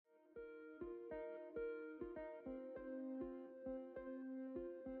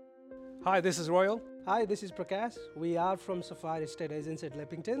Hi, this is Royal. Hi, this is Prakash. We are from Sapphire Estate Agents at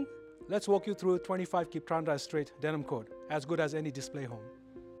Leppington. Let's walk you through 25 Cryptandra Street, Denham Court, as good as any display home.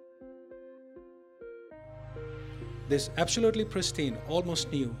 This absolutely pristine,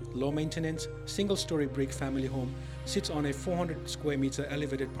 almost new, low maintenance, single-story brick family home sits on a 400 square meter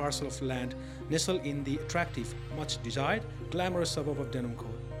elevated parcel of land nestled in the attractive, much desired, glamorous suburb of Denham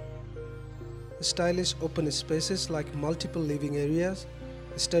Court. Stylish open spaces like multiple living areas,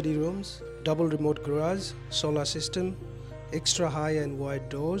 study rooms, double remote garage, solar system, extra high and wide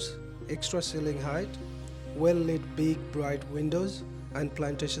doors, extra ceiling height, well-lit big bright windows and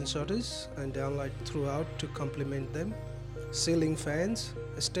plantation shutters and downlight throughout to complement them, ceiling fans,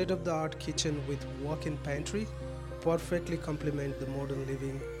 a state-of-the-art kitchen with walk-in pantry perfectly complement the modern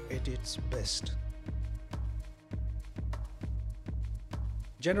living at its best.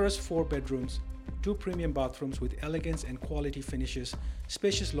 Generous 4 bedrooms, 2 premium bathrooms with elegance and quality finishes,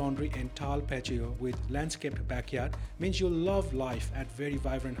 spacious laundry and tile patio with landscaped backyard means you'll love life at very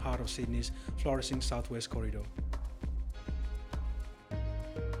vibrant heart of Sydney's flourishing southwest corridor.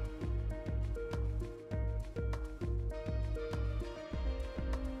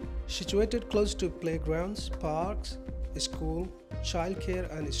 Situated close to playgrounds, parks, school,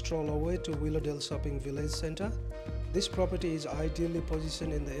 childcare and stroll away to Willowdale Shopping Village Centre, this property is ideally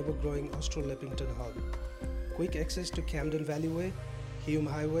positioned in the ever-growing Austro-Leppington hub. Quick access to Camden Valleyway, Hume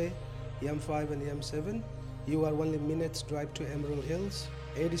Highway, M5 and M7. You are only minutes drive to Emerald Hills,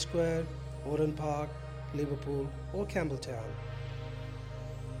 Eddy Square, Oran Park, Liverpool or Campbelltown.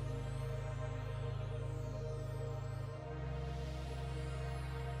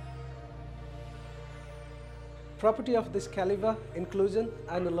 Property of this caliber, inclusion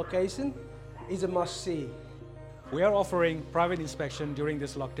and location is a must-see. We are offering private inspection during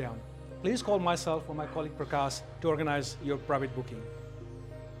this lockdown. Please call myself or my colleague Prakash to organize your private booking.